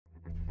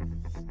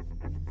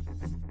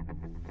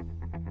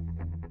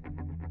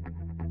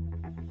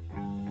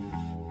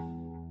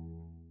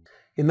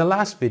In the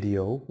last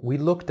video, we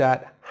looked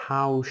at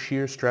how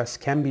shear stress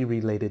can be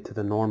related to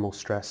the normal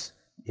stress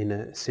in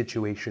a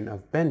situation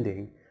of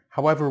bending.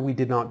 However, we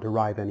did not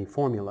derive any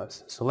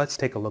formulas, so let's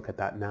take a look at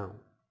that now.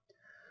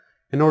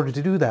 In order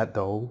to do that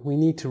though, we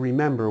need to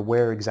remember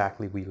where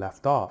exactly we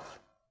left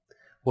off.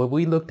 Well,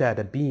 we looked at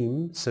a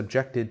beam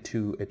subjected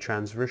to a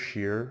transverse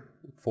shear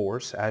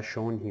force as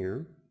shown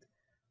here.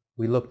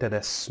 We looked at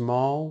a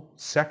small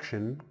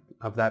section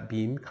of that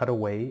beam cut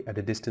away at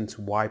a distance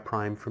y'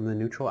 from the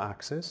neutral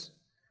axis.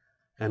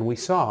 And we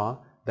saw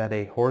that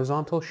a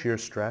horizontal shear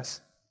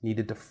stress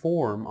needed to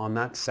form on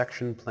that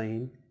section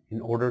plane in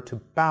order to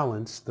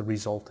balance the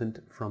resultant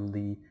from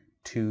the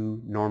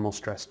two normal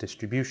stress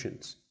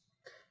distributions.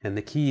 And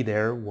the key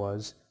there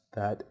was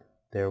that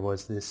there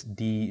was this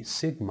d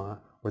sigma,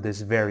 or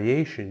this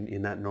variation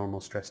in that normal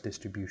stress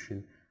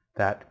distribution,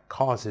 that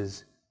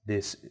causes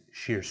this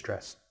shear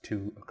stress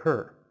to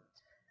occur.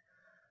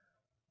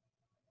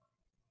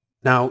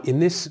 Now, in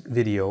this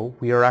video,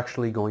 we are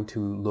actually going to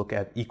look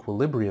at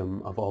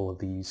equilibrium of all of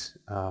these,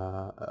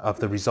 of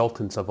the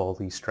resultants of all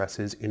these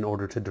stresses in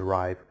order to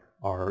derive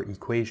our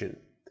equation.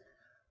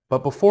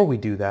 But before we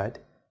do that,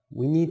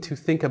 we need to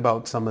think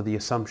about some of the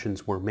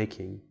assumptions we're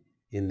making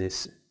in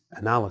this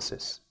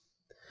analysis.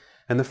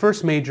 And the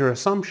first major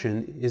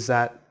assumption is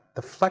that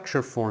the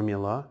flexure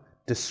formula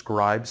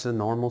describes the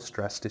normal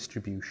stress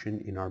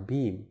distribution in our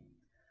beam.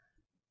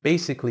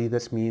 Basically,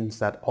 this means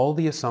that all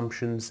the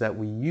assumptions that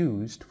we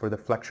used for the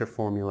flexure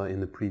formula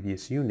in the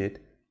previous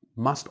unit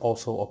must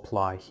also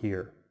apply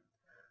here,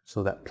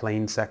 so that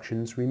plane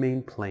sections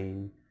remain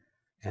plane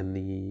and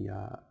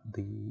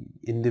the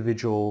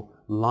individual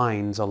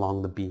lines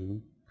along the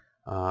beam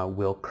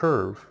will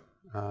curve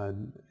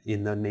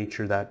in the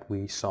nature that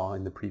we saw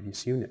in the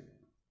previous unit.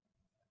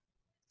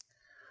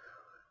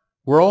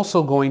 We're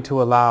also going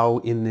to allow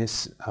in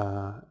this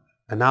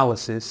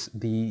analysis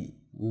the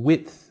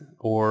width,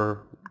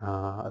 or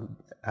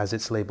as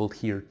it's labeled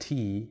here,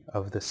 T,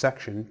 of the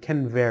section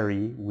can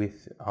vary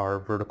with our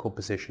vertical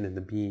position in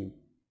the beam.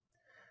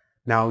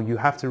 Now you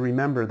have to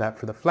remember that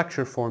for the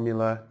flexure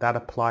formula, that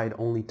applied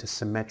only to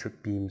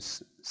symmetric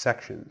beams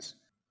sections.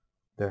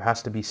 There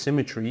has to be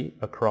symmetry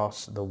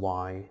across the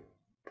Y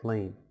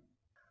plane.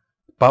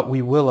 But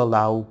we will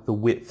allow the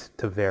width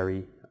to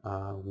vary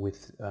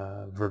with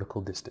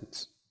vertical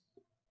distance.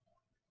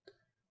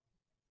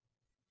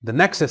 The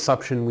next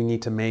assumption we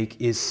need to make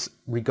is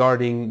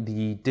regarding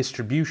the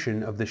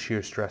distribution of the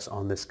shear stress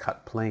on this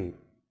cut plane.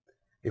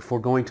 If we're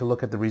going to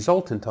look at the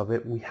resultant of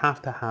it, we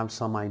have to have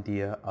some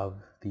idea of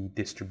the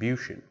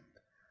distribution.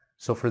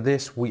 So for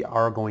this, we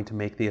are going to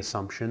make the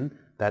assumption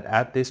that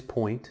at this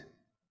point,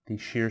 the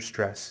shear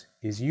stress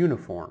is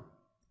uniform.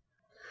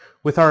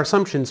 With our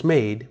assumptions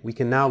made, we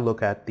can now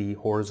look at the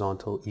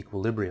horizontal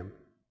equilibrium.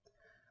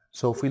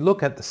 So if we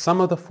look at the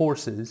sum of the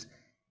forces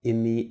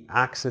in the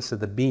axis of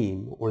the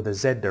beam, or the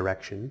z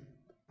direction,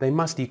 they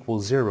must equal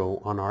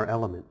 0 on our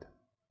element.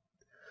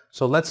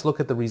 So let's look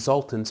at the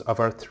resultants of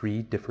our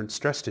three different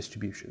stress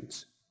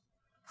distributions.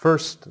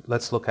 First,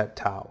 let's look at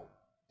tau.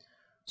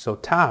 So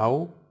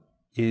tau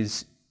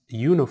is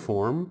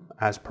uniform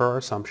as per our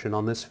assumption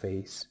on this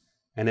face,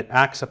 and it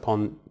acts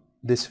upon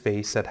this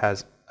face that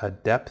has a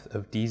depth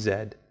of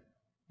dz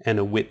and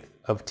a width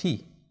of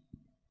t.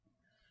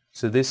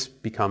 So this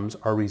becomes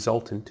our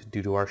resultant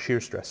due to our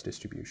shear stress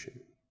distribution.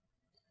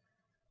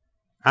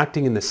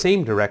 Acting in the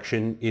same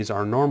direction is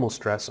our normal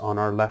stress on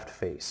our left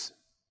face.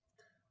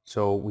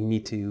 So we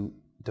need to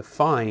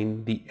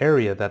define the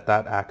area that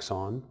that acts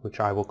on, which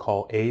I will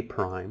call A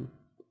prime,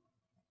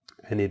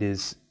 and it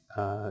is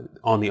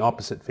on the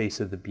opposite face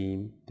of the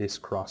beam, this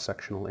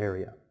cross-sectional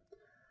area.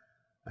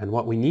 And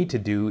what we need to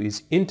do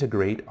is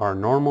integrate our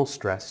normal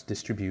stress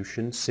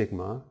distribution,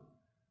 sigma,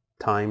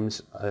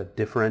 times a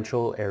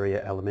differential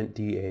area element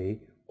dA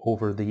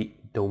over the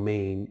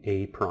domain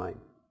A prime.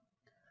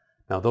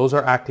 Now those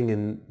are acting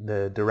in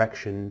the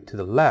direction to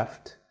the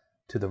left.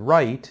 To the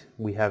right,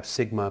 we have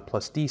sigma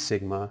plus d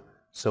sigma,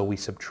 so we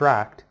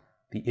subtract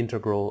the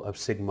integral of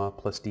sigma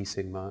plus d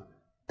sigma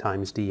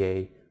times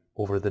dA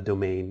over the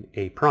domain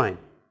A prime.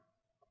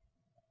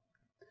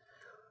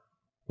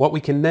 What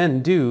we can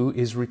then do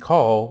is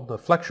recall the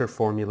flexure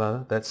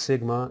formula that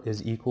sigma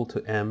is equal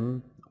to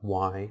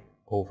my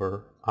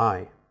over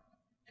I,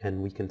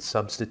 and we can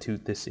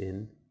substitute this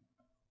in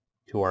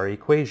to our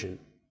equation.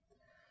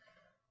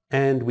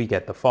 And we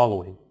get the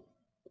following.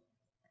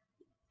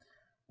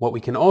 What we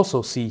can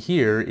also see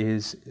here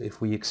is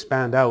if we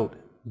expand out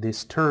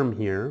this term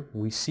here,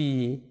 we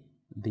see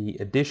the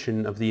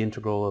addition of the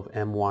integral of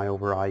my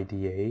over I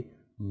dA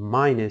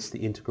minus the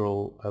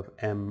integral of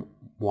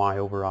my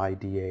over I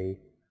dA,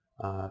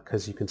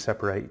 because you can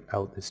separate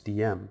out this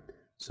dm.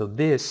 So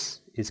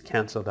this is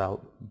cancelled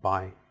out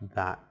by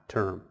that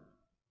term.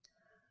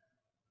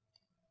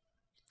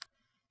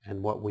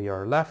 And what we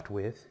are left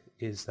with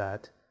is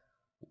that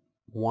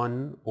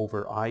 1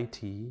 over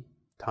it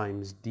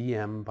times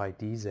dm by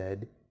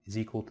dz is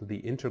equal to the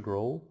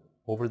integral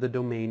over the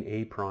domain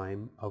A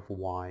prime of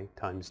y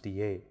times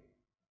dA.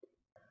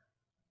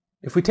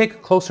 If we take a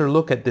closer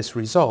look at this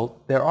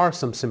result, there are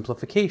some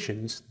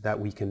simplifications that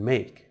we can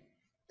make.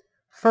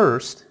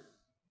 First,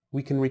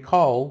 we can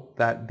recall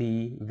that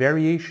the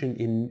variation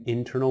in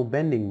internal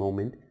bending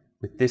moment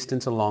with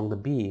distance along the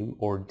beam,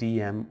 or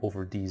dm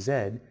over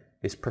dz,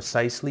 is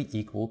precisely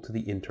equal to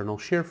the internal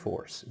shear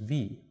force,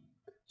 V.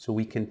 So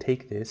we can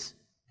take this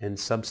and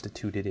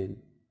substitute it in.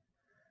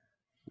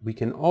 We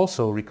can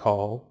also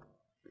recall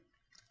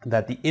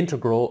that the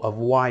integral of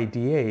y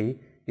dA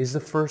is the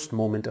first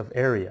moment of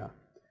area.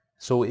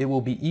 So it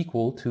will be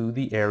equal to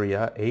the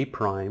area A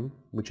prime,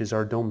 which is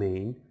our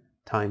domain,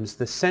 times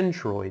the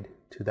centroid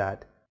to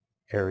that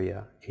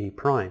area A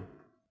prime.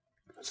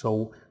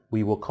 So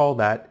we will call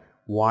that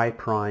y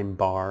prime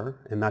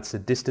bar, and that's the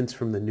distance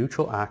from the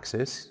neutral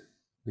axis,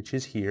 which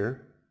is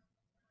here,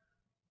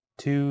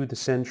 to the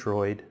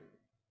centroid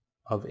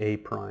of A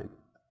prime.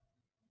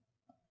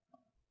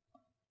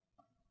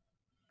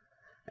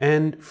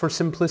 And for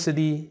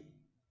simplicity,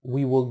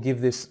 we will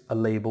give this a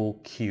label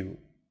Q,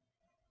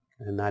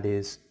 and that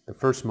is the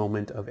first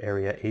moment of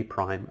area A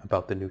prime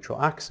about the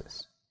neutral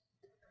axis.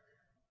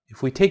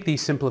 If we take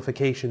these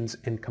simplifications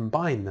and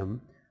combine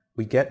them,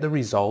 we get the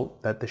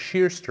result that the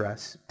shear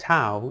stress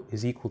tau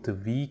is equal to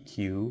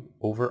VQ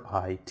over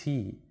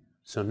IT.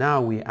 So now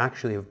we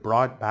actually have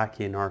brought back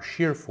in our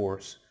shear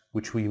force,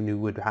 which we knew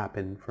would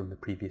happen from the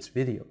previous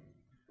video.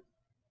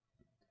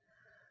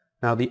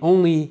 Now the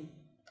only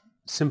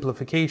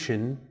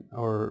simplification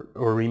or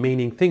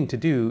remaining thing to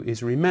do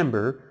is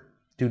remember,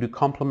 due to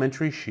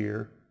complementary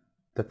shear,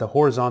 that the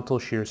horizontal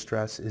shear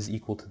stress is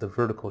equal to the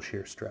vertical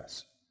shear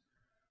stress.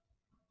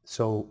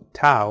 So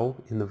tau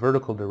in the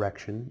vertical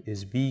direction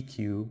is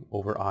VQ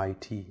over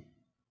IT.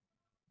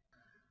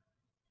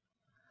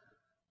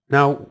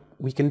 Now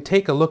we can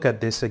take a look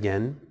at this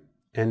again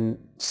and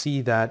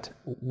see that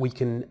we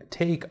can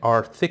take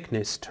our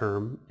thickness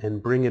term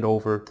and bring it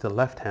over to the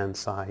left-hand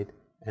side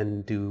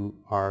and do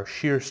our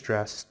shear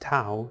stress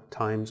tau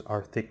times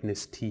our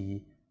thickness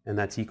T, and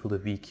that's equal to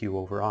VQ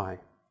over I.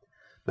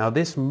 Now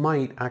this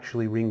might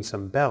actually ring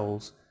some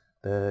bells.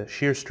 The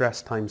shear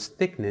stress times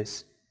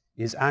thickness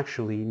is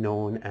actually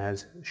known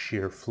as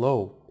shear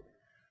flow.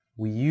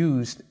 We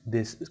used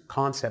this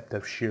concept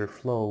of shear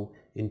flow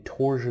in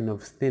torsion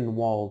of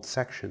thin-walled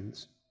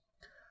sections,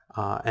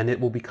 and it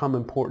will become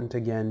important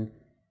again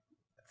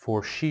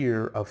for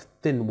shear of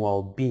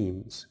thin-walled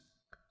beams.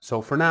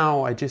 So for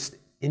now, I just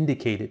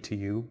indicate it to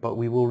you, but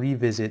we will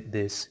revisit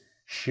this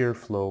shear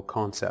flow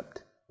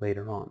concept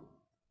later on.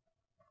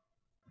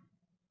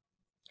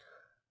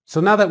 So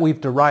now that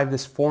we've derived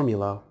this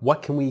formula,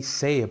 what can we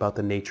say about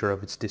the nature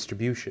of its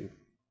distribution?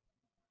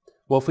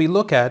 Well, if we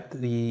look at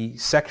the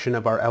section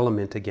of our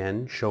element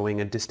again,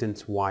 showing a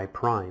distance y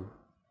prime,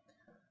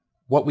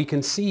 what we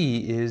can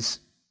see is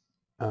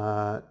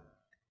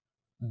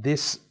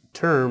this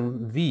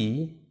term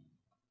V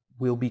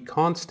will be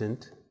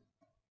constant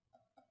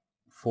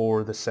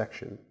for the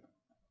section.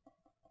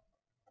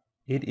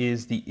 It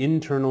is the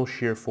internal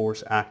shear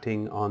force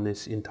acting on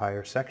this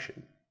entire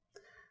section.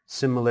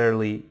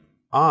 Similarly,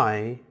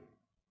 I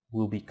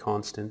will be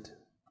constant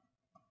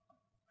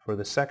for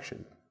the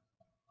section.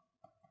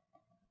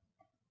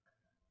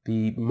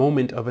 The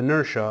moment of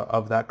inertia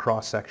of that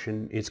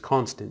cross-section is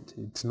constant.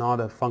 It's not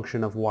a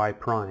function of y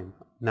prime.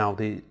 Now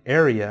the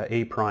area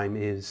A prime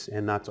is,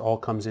 and that all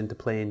comes into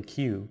play in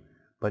Q,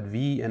 but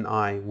V and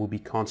I will be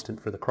constant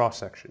for the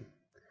cross-section.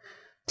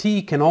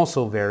 T can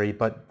also vary,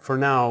 but for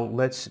now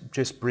let's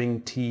just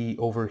bring T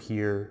over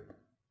here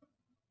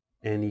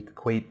and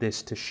equate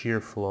this to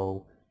shear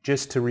flow,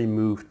 just to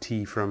remove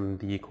T from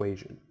the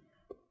equation.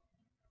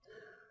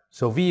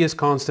 So V is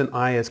constant,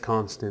 I is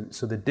constant,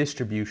 so the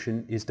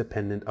distribution is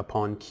dependent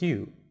upon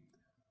Q.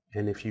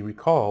 And if you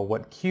recall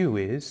what Q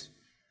is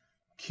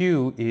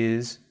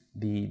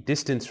the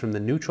distance from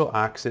the neutral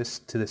axis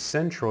to the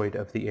centroid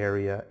of the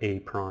area A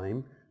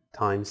prime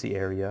times the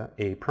area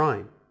A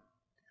prime.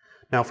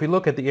 Now if we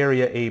look at the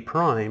area A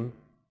prime,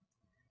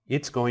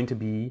 it's going to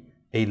be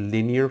a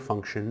linear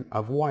function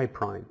of y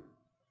prime.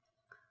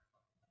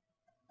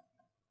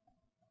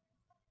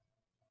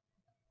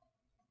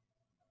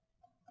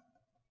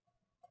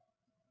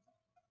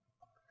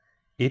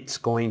 It's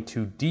going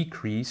to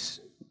decrease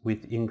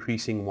with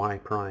increasing y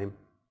prime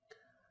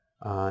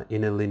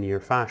in a linear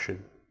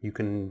fashion. You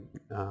can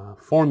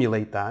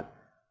formulate that,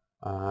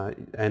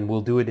 and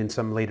we'll do it in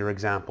some later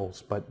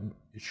examples, but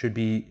it should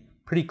be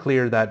pretty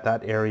clear that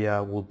that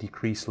area will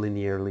decrease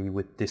linearly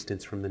with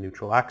distance from the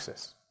neutral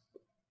axis.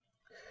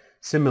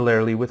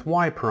 Similarly with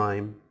y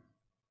prime,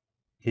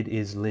 it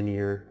is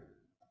linear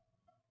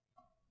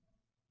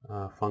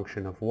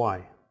function of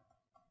y.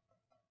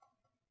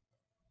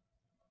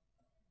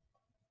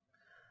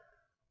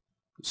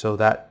 So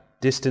that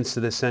distance to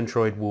the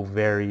centroid will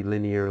vary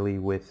linearly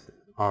with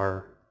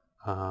our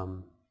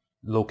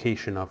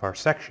location of our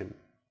section.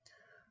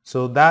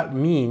 So that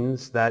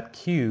means that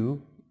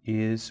Q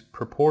is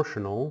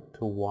proportional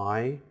to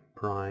y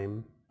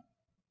prime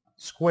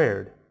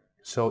squared.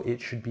 So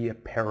it should be a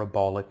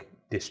parabolic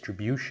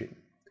distribution.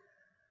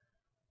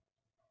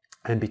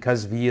 And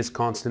because V is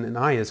constant and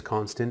I is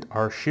constant,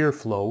 our shear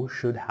flow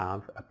should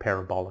have a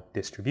parabolic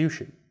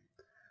distribution.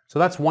 So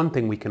that's one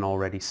thing we can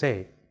already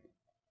say.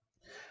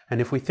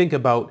 And if we think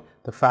about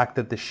the fact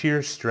that the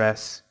shear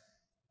stress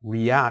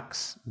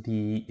reacts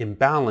the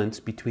imbalance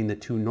between the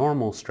two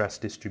normal stress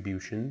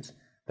distributions,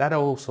 that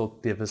also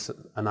gives us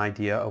an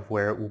idea of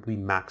where it will be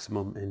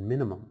maximum and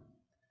minimum.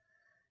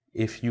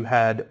 If you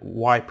had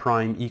y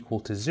prime equal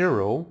to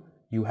 0,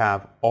 you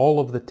have all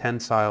of the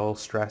tensile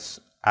stress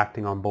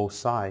acting on both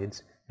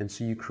sides, and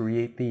so you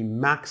create the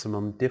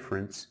maximum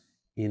difference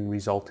in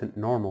resultant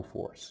normal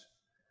force.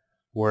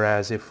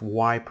 Whereas if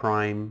y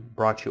prime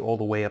brought you all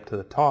the way up to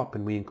the top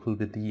and we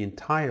included the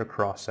entire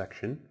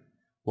cross-section,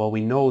 well,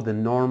 we know the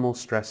normal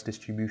stress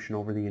distribution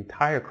over the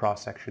entire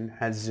cross-section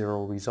has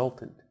 0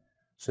 resultant.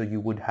 So you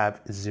would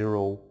have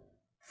 0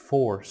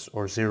 force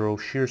or 0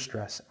 shear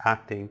stress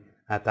acting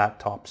at that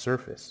top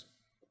surface.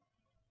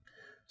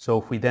 So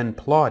if we then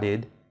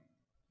plotted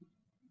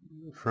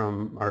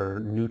from our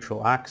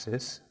neutral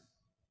axis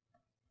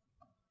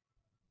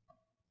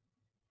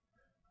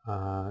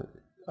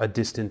a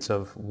distance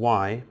of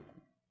y,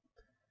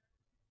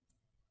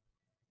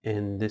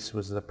 and this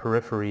was the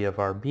periphery of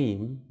our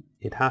beam,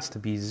 it has to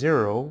be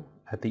 0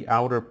 at the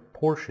outer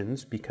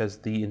portions because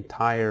the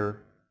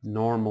entire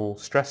normal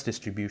stress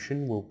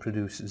distribution will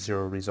produce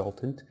 0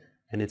 resultant,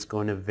 and it's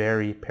going to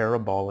vary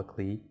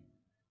parabolically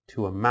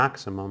to a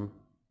maximum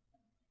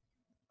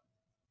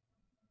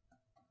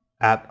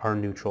at our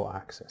neutral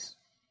axis.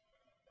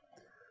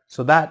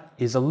 So that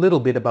is a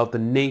little bit about the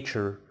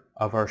nature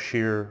of our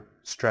shear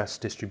stress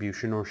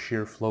distribution or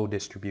shear flow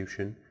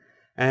distribution,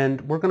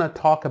 and we're going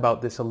to talk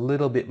about this a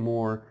little bit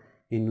more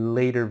in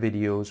later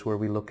videos where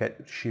we look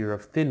at shear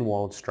of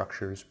thin-walled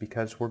structures,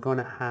 because we're going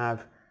to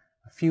have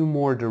a few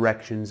more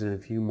directions and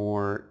a few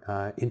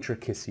more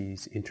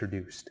intricacies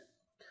introduced.